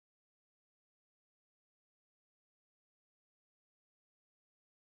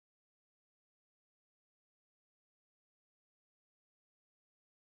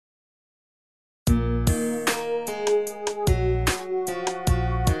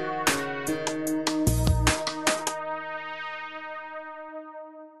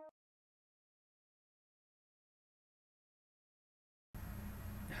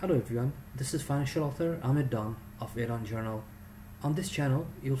Hello everyone, this is financial author Ahmed of Iran Journal. On this channel,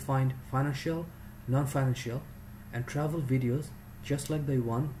 you'll find financial, non-financial, and travel videos just like the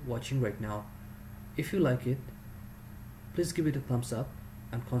one watching right now. If you like it, please give it a thumbs up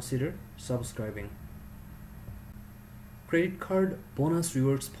and consider subscribing. Credit card bonus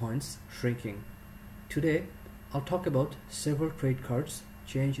rewards points shrinking. Today, I'll talk about several credit cards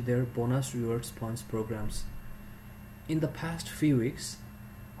change their bonus rewards points programs. In the past few weeks,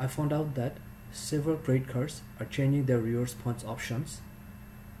 I found out that several credit cards are changing their rewards points options.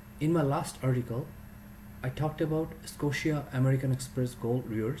 In my last article, I talked about Scotia American Express Gold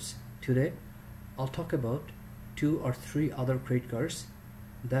rewards. Today, I'll talk about 2 or 3 other credit cards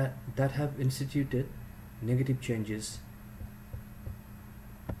that have instituted negative changes.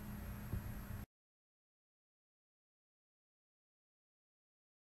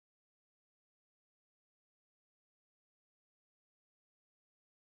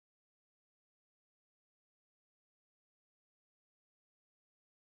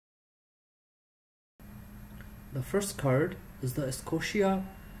 The first card is the Scotia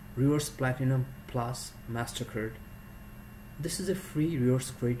Rewards Platinum Plus MasterCard. This is a free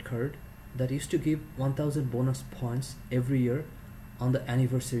rewards credit card that used to give 1000 bonus points every year on the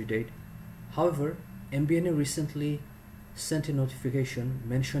anniversary date. However, MBNA recently sent a notification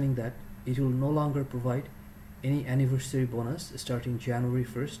mentioning that it will no longer provide any anniversary bonus starting January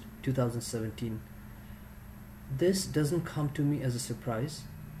 1st, 2017. This doesn't come to me as a surprise,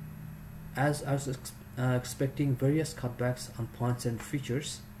 as I was expecting various cutbacks on points and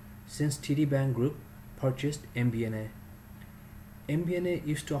features since TD Bank Group purchased MBNA. MBNA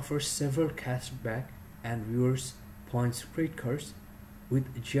used to offer several cashback and rewards points credit cards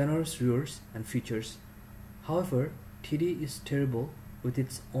with generous rewards and features. However, TD is terrible with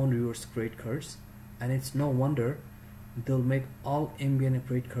its own rewards credit cards, and it's no wonder they'll make all MBNA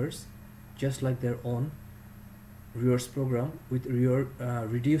credit cards just like their own rewards program with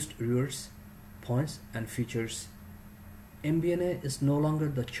reduced rewards points and features. MBNA is no longer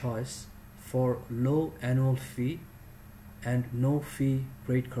the choice for low annual fee and no fee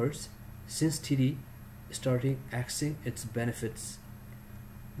credit cards since TD started axing its benefits.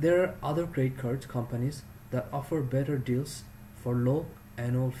 There are other credit card companies that offer better deals for low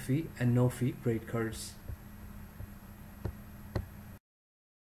annual fee and no fee credit cards.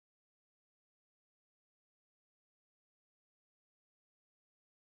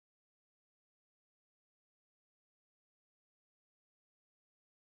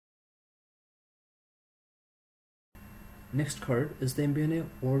 Next card is the MBNA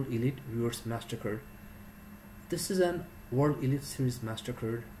World Elite Rewards MasterCard. This is an World Elite Series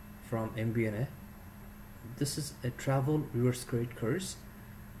MasterCard from MBNA. This is a travel rewards credit card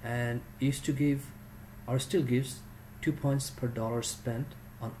and used to give or still gives 2 points per dollar spent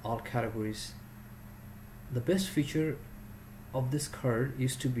on all categories. The best feature of this card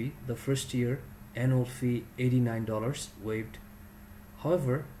used to be the first year annual fee $89 waived.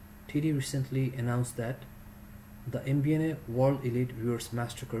 However, TD recently announced that the MBNA World Elite Rewards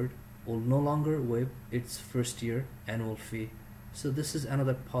MasterCard will no longer waive its first year annual fee. So this is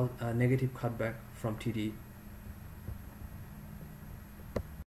another negative cutback from TD.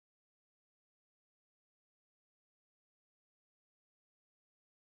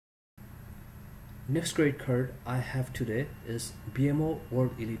 Next credit card I have today is BMO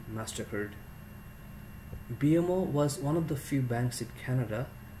World Elite MasterCard. BMO was one of the few banks in Canada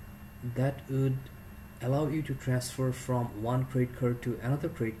that would allow you to transfer from one credit card to another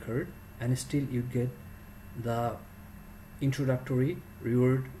credit card and still you get the introductory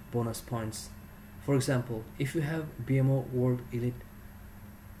reward bonus points. For example, if you have BMO World Elite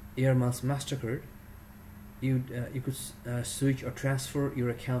Air Miles MasterCard, you could switch or transfer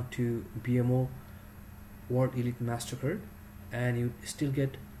your account to BMO World Elite MasterCard and you still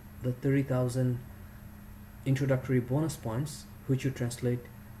get the 30,000 introductory bonus points, which you translate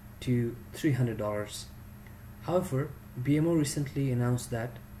to $300. However, BMO recently announced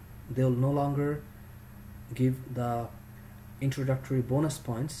that they'll no longer give the introductory bonus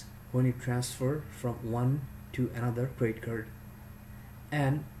points when you transfer from one to another credit card.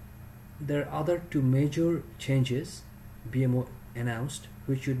 And there are other 2 major changes BMO announced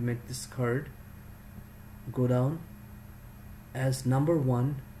which would make this card go down as number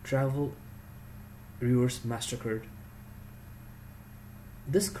 1 travel rewards MasterCard.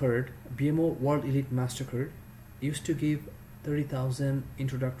 This card, BMO World Elite MasterCard, used to give 30,000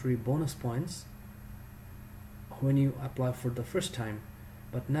 introductory bonus points when you apply for the first time,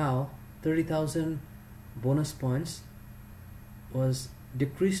 but now 30,000 bonus points was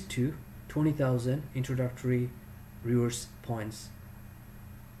decreased to 20,000 introductory rewards points.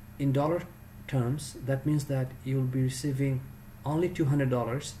 in dollar terms, that means that you'll be receiving only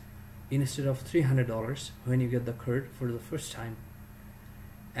 $200 instead of $300 when you get the card for the first time.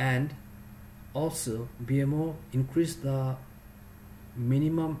 And also BMO increased the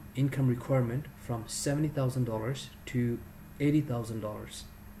minimum income requirement from $70,000 to $80,000.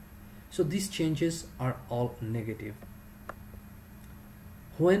 So these changes are all negative.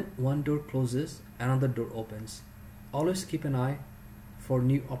 When one door closes, another door opens. Always keep an eye for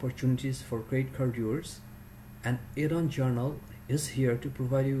new opportunities for credit card viewers, and Iran Journal is here to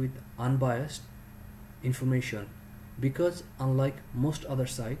provide you with unbiased information, because unlike most other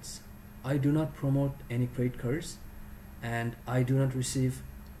sites, I do not promote any credit cards and I do not receive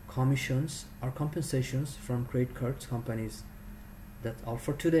commissions or compensations from credit cards companies. That's all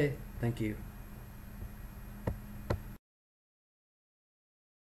for today. Thank you.